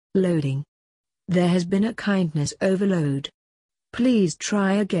Loading. There has been a kindness overload. Please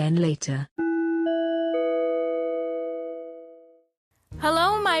try again later.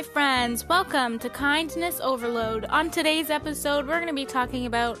 Hello, my friends. Welcome to Kindness Overload. On today's episode, we're going to be talking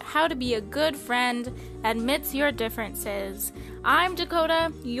about how to be a good friend amidst your differences. I'm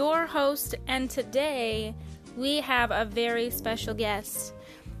Dakota, your host, and today we have a very special guest.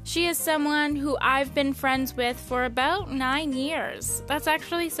 She is someone who I've been friends with for about 9 years. That's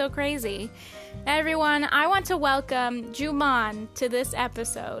actually so crazy. Everyone, I want to welcome Juman to this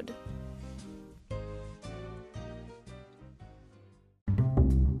episode.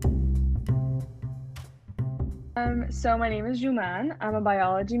 So my name is Juman. I'm a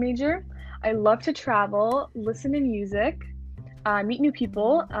biology major. I love to travel, listen to music, meet new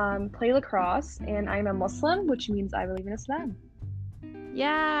people, play lacrosse, and I'm a Muslim, which means I believe in Islam.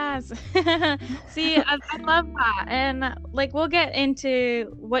 Yes. See, I love that. And we'll get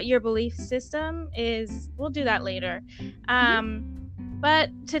into what your belief system is. We'll do that later. But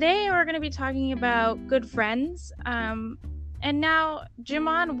today we're going to be talking about good friends. And now,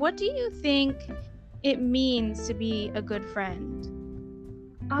 Juman, what do you think it means to be a good friend?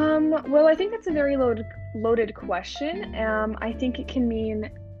 Well, I think that's a very loaded question. I think it can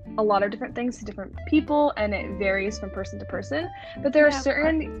mean a lot of different things to different people, and it varies from person to person. But there are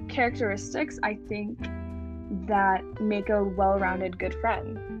certain characteristics, I think, that make a well-rounded good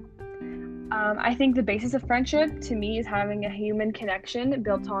friend. I think the basis of friendship, to me, is having a human connection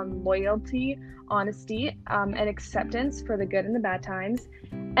built on loyalty, honesty, and acceptance for the good and the bad times.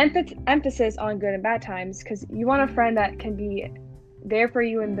 Emphasis on good and bad times, because you want a friend that can be there for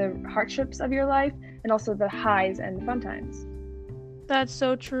you in the hardships of your life and also the highs and the fun times. That's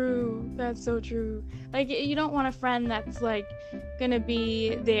so true. That's so true. You don't want a friend that's gonna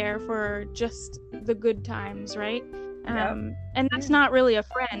be there for just the good times, right? And that's not really a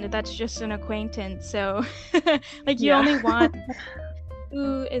friend. That's just an acquaintance. So you only want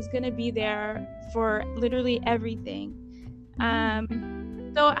who is gonna be there for literally everything.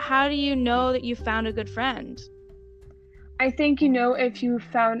 So how do you know that you found a good friend? I think if you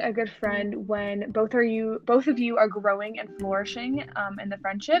found a good friend when both of you are growing and flourishing in the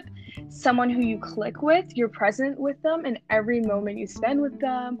friendship, someone who you click with, you're present with them in every moment you spend with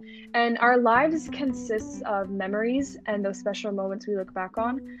them. And our lives consist of memories and those special moments we look back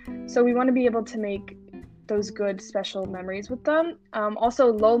on. So we want to be able to make those good special memories with them.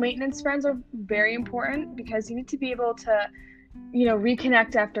 Also, low maintenance friends are very important because you need to be able to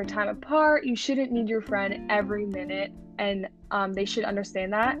reconnect after time apart. You shouldn't need your friend every minute, and they should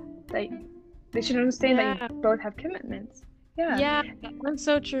understand that. That you both have commitments. Yeah, that's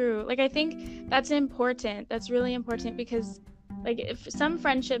so true. I think that's important. That's really important because if some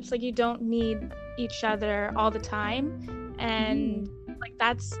friendships, you don't need each other all the time, and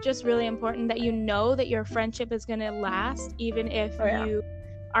that's just really important that that your friendship is gonna last even if you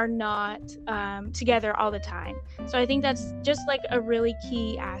are not together all the time. So I think that's just a really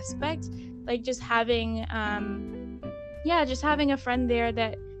key aspect, just having just having a friend there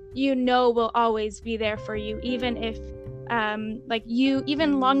that will always be there for you, even if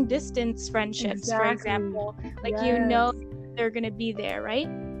even long distance friendships, for example, they're gonna be there, right?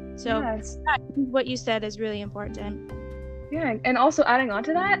 So what you said is really important. Yeah, and also adding on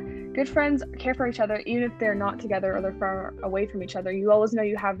to that, good friends care for each other even if they're not together or they're far away from each other. You always know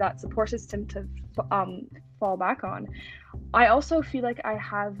you have that support system to fall back on. I also feel like I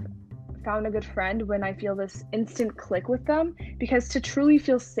have found a good friend when I feel this instant click with them, because to truly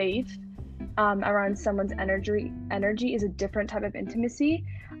feel safe around someone's energy is a different type of intimacy.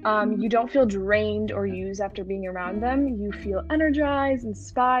 You don't feel drained or used after being around them. You feel energized,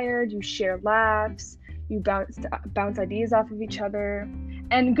 inspired, you share laughs, you bounce ideas off of each other,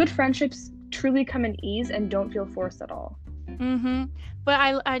 and good friendships truly come in ease and don't feel forced at all. But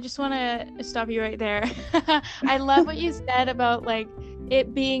I just want to stop you right there. I love what you said about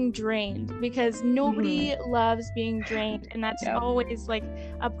it being drained, because nobody loves being drained, and that's always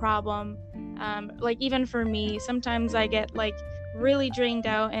a problem. Even for me, sometimes I get really drained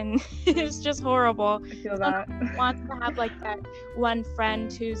out and it's just horrible. I feel that. I want to have that one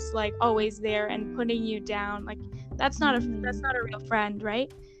friend who's always there and putting you down. That's not a real friend,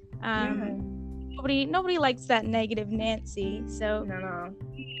 right? Nobody likes that negative Nancy. So no,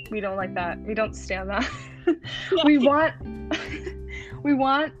 we don't like that. We don't stand that. we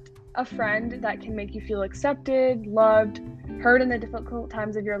want a friend that can make you feel accepted, loved, heard in the difficult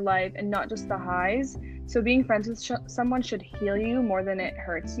times of your life, and not just the highs. So being friends with someone should heal you more than it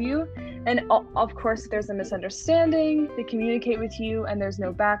hurts you. And of course, if there's a misunderstanding, they communicate with you and there's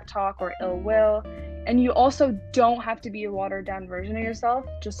no back talk or ill will. And you also don't have to be a watered down version of yourself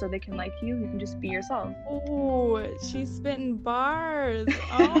just so they can like you. You can just be yourself. Oh, she's spitting bars.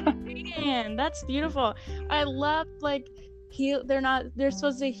 Oh man, that's beautiful. I love like they're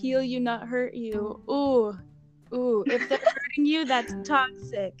supposed to heal you, not hurt you. Ooh, if they're hurting you, that's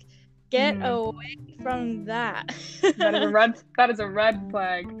toxic. Get away from that. That is a red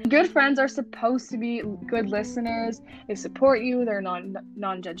flag. Good friends are supposed to be good listeners. They support you. They're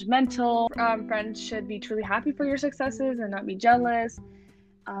non-judgmental. Friends should be truly happy for your successes and not be jealous.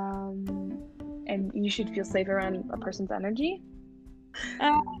 And you should feel safe around a person's energy.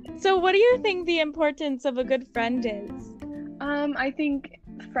 So what do you think the importance of a good friend is? I think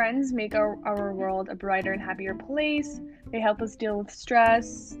friends make our world a brighter and happier place. They help us deal with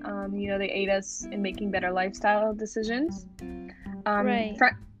stress. They aid us in making better lifestyle decisions. Right.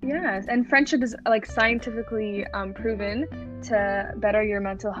 Yes, and friendship is like scientifically proven to better your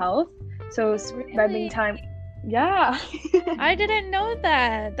mental health. So spending time, yeah. I didn't know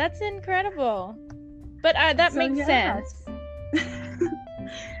that. That's incredible. But that makes sense.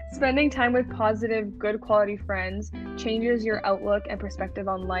 Spending time with positive, good quality friends changes your outlook and perspective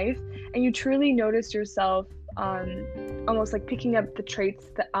on life, and you truly notice yourself almost like picking up the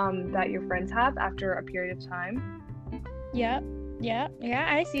traits that your friends have after a period of time. Yeah,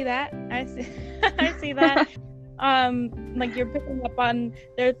 I see that. I see that. Like you're picking up on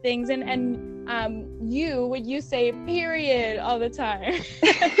their things, and you say period all the time.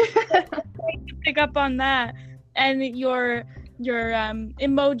 Pick up on that, and your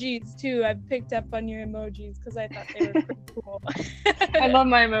emojis too. I've picked up on your emojis because I thought they were pretty cool. I love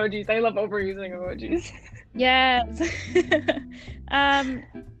my emojis. I love overusing emojis. Yes.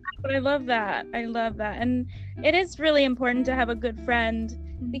 But I love that. And it is really important to have a good friend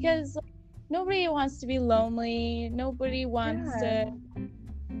because nobody wants to be lonely. Nobody wants to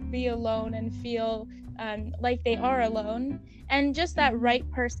be alone and feel like they are alone. And just that right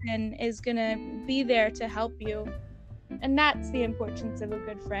person is gonna be there to help you. And that's the importance of a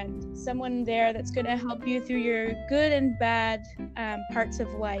good friend. Someone there that's gonna help you through your good and bad parts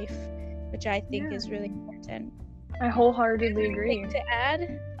of life, which I think is really important. I wholeheartedly agree. To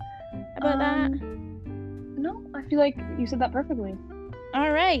add about that? No, I feel like you said that perfectly.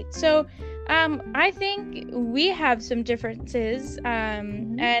 All right. So I think we have some differences,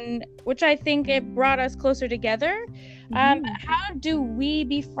 and which I think it brought us closer together. How do we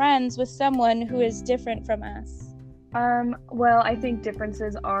be friends with someone who is different from us? Well, I think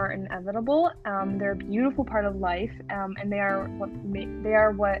differences are inevitable. They're a beautiful part of life, and they are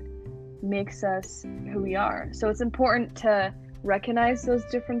what makes us who we are. So it's important to recognize those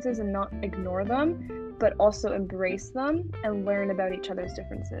differences and not ignore them, but also embrace them and learn about each other's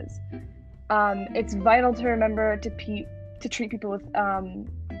differences. It's vital to remember to treat people with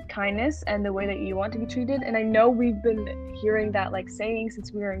kindness and the way that you want to be treated. And I know we've been hearing that saying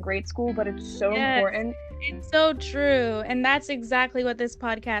since we were in grade school, but it's so important. It's so true. And that's exactly what this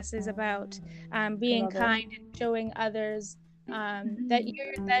podcast is about. Being kind and showing others that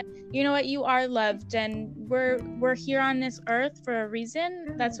you know what, you are loved, and we're here on this earth for a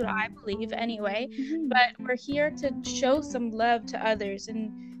reason. That's what I believe anyway. But we're here to show some love to others.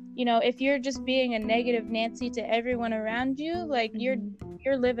 And if you're just being a negative Nancy to everyone around you,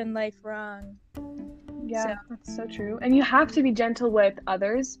 you're living life wrong. Yeah, that's so true. And you have to be gentle with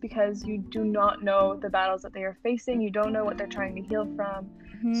others because you do not know the battles that they are facing. You don't know what they're trying to heal from.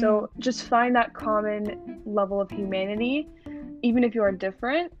 So just find that common level of humanity, even if you are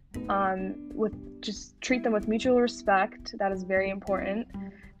different. Just treat them with mutual respect. That is very important.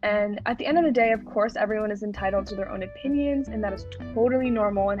 And at the end of the day, of course, everyone is entitled to their own opinions, and that is totally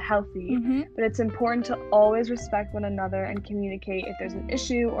normal and healthy. But it's important to always respect one another and communicate if there's an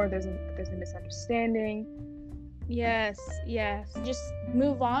issue or there's a misunderstanding. Yes. Just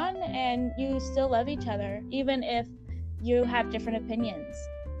move on, and you still love each other, even if you have different opinions.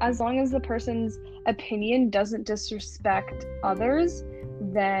 As long as the person's opinion doesn't disrespect others,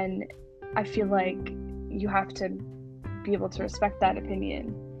 then I feel like you have to be able to respect that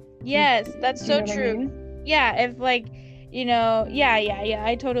opinion. Yes, that's so true. I mean? Yeah, if I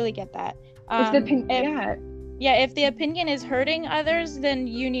totally get that. If the opinion is hurting others, then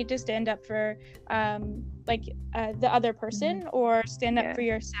you need to stand up for the other person or stand up for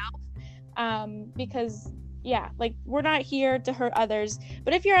yourself, because we're not here to hurt others.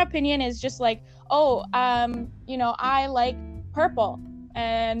 But if your opinion is just I like purple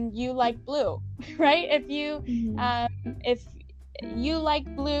and you like blue, right? If you like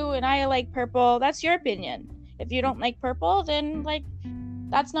blue and I like purple, that's your opinion. If you don't like purple, then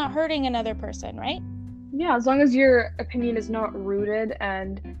that's not hurting another person, right? Yeah, as long as your opinion is not rooted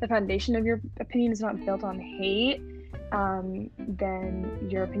and the foundation of your opinion is not built on hate, then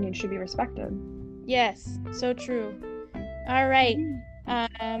your opinion should be respected. Yes, so true. All right.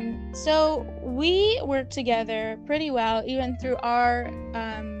 So we work together pretty well, even through our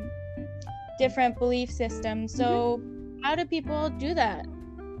different belief systems. So how do people do that?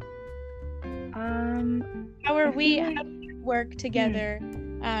 How do we work together,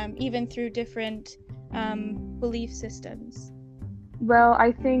 even through different belief systems? Well,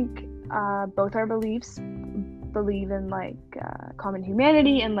 I think both our beliefs believe in like common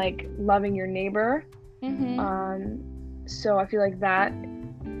humanity and like loving your neighbor. So I feel like that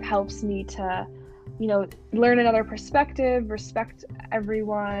helps me to, learn another perspective, respect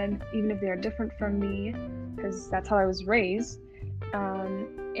everyone, even if they are different from me, because that's how I was raised.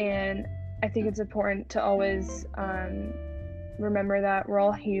 And I think it's important to always remember that we're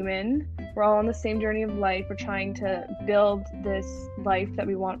all human. We're all on the same journey of life. We're trying to build this life that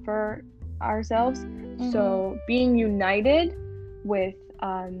we want for ourselves. So being united with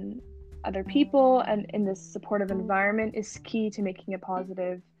other people and in this supportive environment is key to making a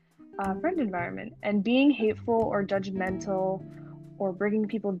positive friend environment. And being hateful or judgmental or bringing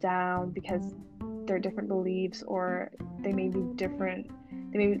people down because they're different beliefs, or they may be different,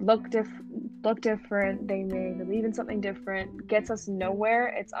 they may look different, they may believe in something different, gets us nowhere.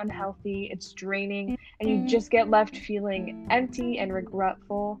 It's unhealthy, it's draining, and you just get left feeling empty and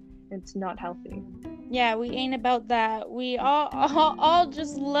regretful. It's not healthy. Yeah, we ain't about that. We all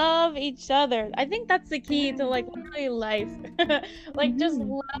just love each other. I think that's the key to like really life. Like just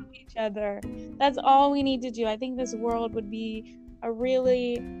love each other. That's all we need to do. I think this world would be a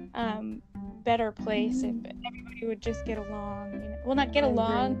really better place if everybody would just get along. Well, not get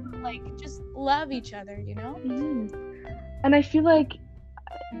along, but like just love each other. And I feel like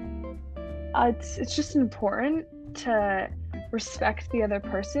it's just important to respect the other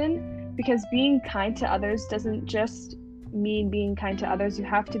person, because being kind to others doesn't just mean being kind to others. You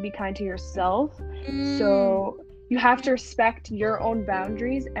have to be kind to yourself. So you have to respect your own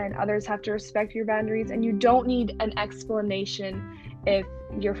boundaries, and others have to respect your boundaries, and you don't need an explanation if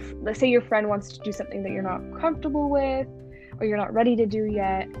let's say your friend wants to do something that you're not comfortable with or you're not ready to do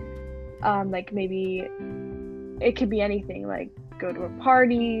yet. Like maybe it could be anything, like go to a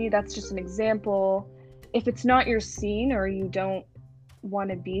party. That's just an example. If it's not your scene or you don't want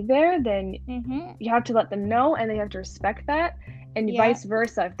to be there, then you have to let them know, and they have to respect that. And vice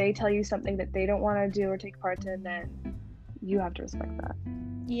versa, if they tell you something that they don't want to do or take part in, then you have to respect that.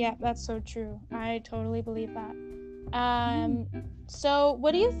 Yeah, that's so true. I totally believe that. So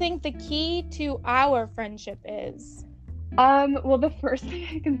what do you think the key to our friendship is? Well, the first thing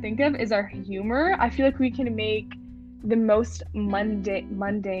I can think of is our humor. I feel like we can make the most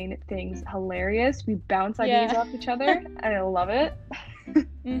mundane things hilarious. We bounce ideas off each other, and I love it.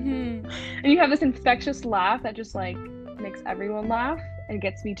 And you have this infectious laugh that just like makes everyone laugh and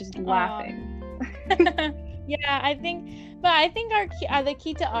gets me just laughing. Yeah, I think the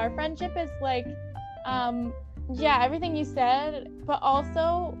key to our friendship is like everything you said, but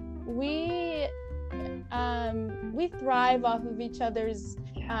also we thrive off of each other's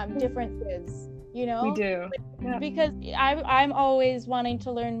differences. We do. Because I'm always wanting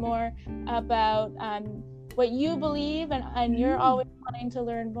to learn more about what you believe, and you're always wanting to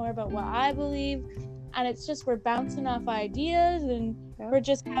learn more about what I believe, and it's just we're bouncing off ideas, and we're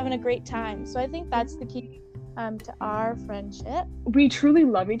just having a great time. So I think that's the key to our friendship. We truly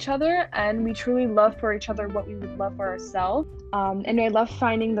love each other, and we truly love for each other what we would love for ourselves. And I love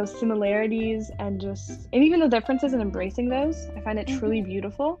finding those similarities and even the differences and embracing those. I find it truly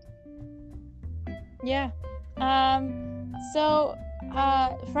beautiful. Yeah. So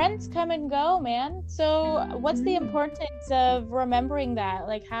friends come and go, man. So what's the importance of remembering that?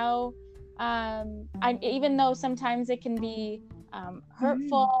 Like how even though sometimes it can be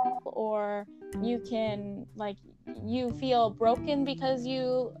hurtful, or you can you feel broken because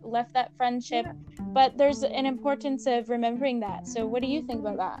you left that friendship, but there's an importance of remembering that. So what do you think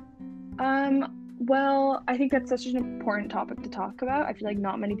about that? Well, I think that's such an important topic to talk about. I feel like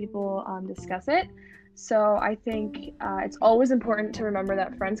not many people discuss it. So I think it's always important to remember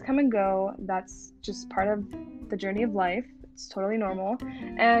that friends come and go. That's just part of the journey of life. It's totally normal.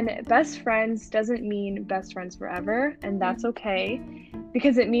 And best friends doesn't mean best friends forever, and that's okay,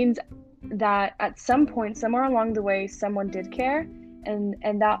 because it means that at some point, somewhere along the way, someone did care, and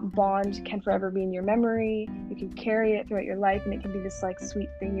that bond can forever be in your memory. You can carry it throughout your life, and it can be this sweet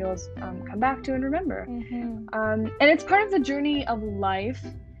thing you'll come back to and remember. And it's part of the journey of life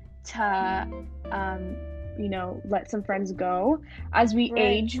to let some friends go. As we Right.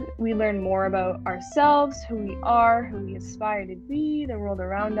 age, we learn more about ourselves, who we are, who we aspire to be, the world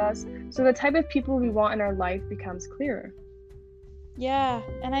around us. So the type of people we want in our life becomes clearer. Yeah,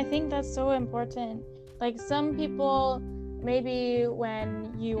 and I think that's so important. Like some people, maybe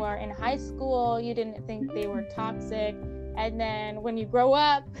when you are in high school, you didn't think they were toxic, and then when you grow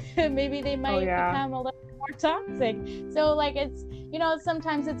up, maybe they might become a little more toxic. So like it's,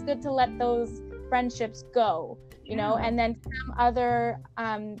 sometimes it's good to let those friendships go, and then some other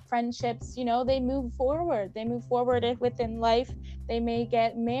friendships, they move forward. They move forward within life. They may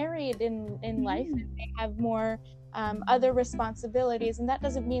get married in life, and they have more other responsibilities, and that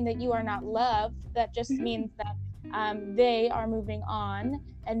doesn't mean that you are not loved. That just means that they are moving on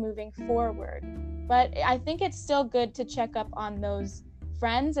and moving forward. But I think it's still good to check up on those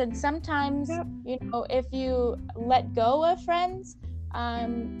friends, and sometimes if you let go of friends,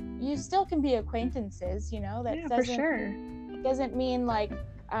 you still can be acquaintances. That for sure. It doesn't mean like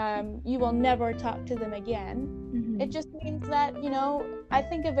you will never talk to them again. It just means that I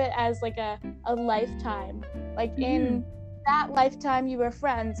think of it as like a lifetime. Like in that lifetime you were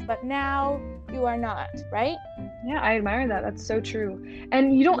friends, but now you are not, right? Yeah, I admire that. That's so true.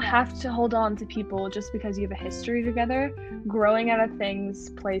 And you don't have to hold on to people just because you have a history together. Growing out of things,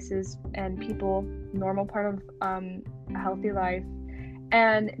 places, and people, normal part of a healthy life.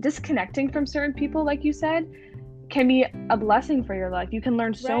 And disconnecting from certain people, like you said, can be a blessing for your life. You can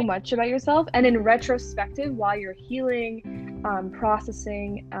learn so much about yourself. And in retrospective, while you're healing,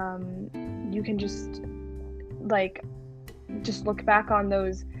 processing, you can just look back on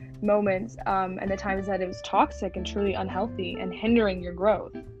those moments and the times that it was toxic and truly unhealthy and hindering your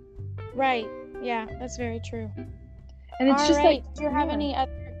growth. Right. Yeah, that's very true. And it's just like, do you have any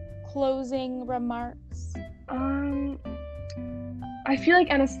other closing remarks? I feel like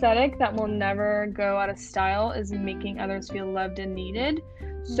an aesthetic that will never go out of style is making others feel loved and needed.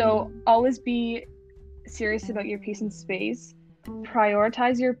 So always be serious about your peace and space.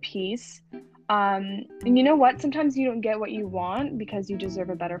 Prioritize your peace. And you know what? Sometimes you don't get what you want because you deserve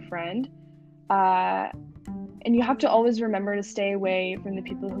a better friend. And you have to always remember to stay away from the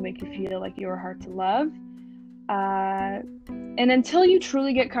people who make you feel like you are hard to love. And until you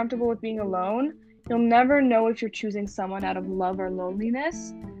truly get comfortable with being alone, you'll never know if you're choosing someone out of love or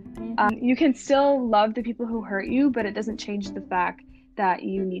loneliness. You can still love the people who hurt you, but it doesn't change the fact that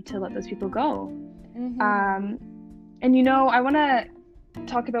you need to let those people go. And I want to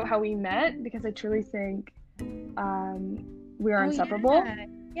talk about how we met, because I truly think we are inseparable.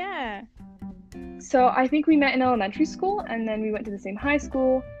 Yeah. So I think we met in elementary school, and then we went to the same high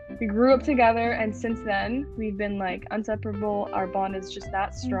school. We grew up together, and since then we've been like inseparable. Our bond is just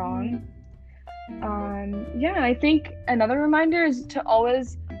that strong. I think another reminder is to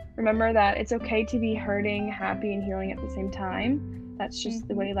always remember that it's okay to be hurting, happy, and healing at the same time. That's just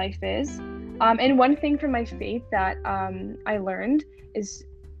the way life is. And one thing from my faith that I learned is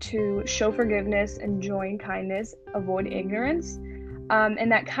to show forgiveness and join kindness, avoid ignorance.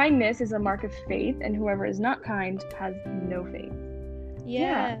 And that kindness is a mark of faith, and whoever is not kind has no faith.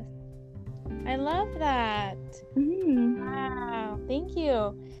 Yes. I love that. Wow. Thank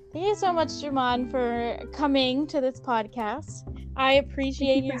you. Thank you so much, German, for coming to this podcast. I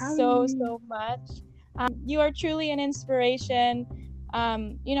appreciate you so much. You are truly an inspiration.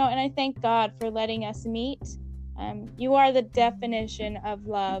 And I thank God for letting us meet. You are the definition of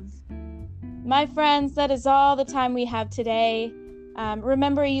love. My friends, that is all the time we have today.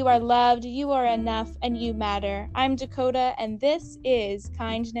 Remember, you are loved, you are enough, and you matter. I'm Dakota, and this is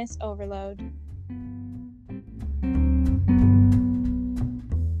Kindness Overload.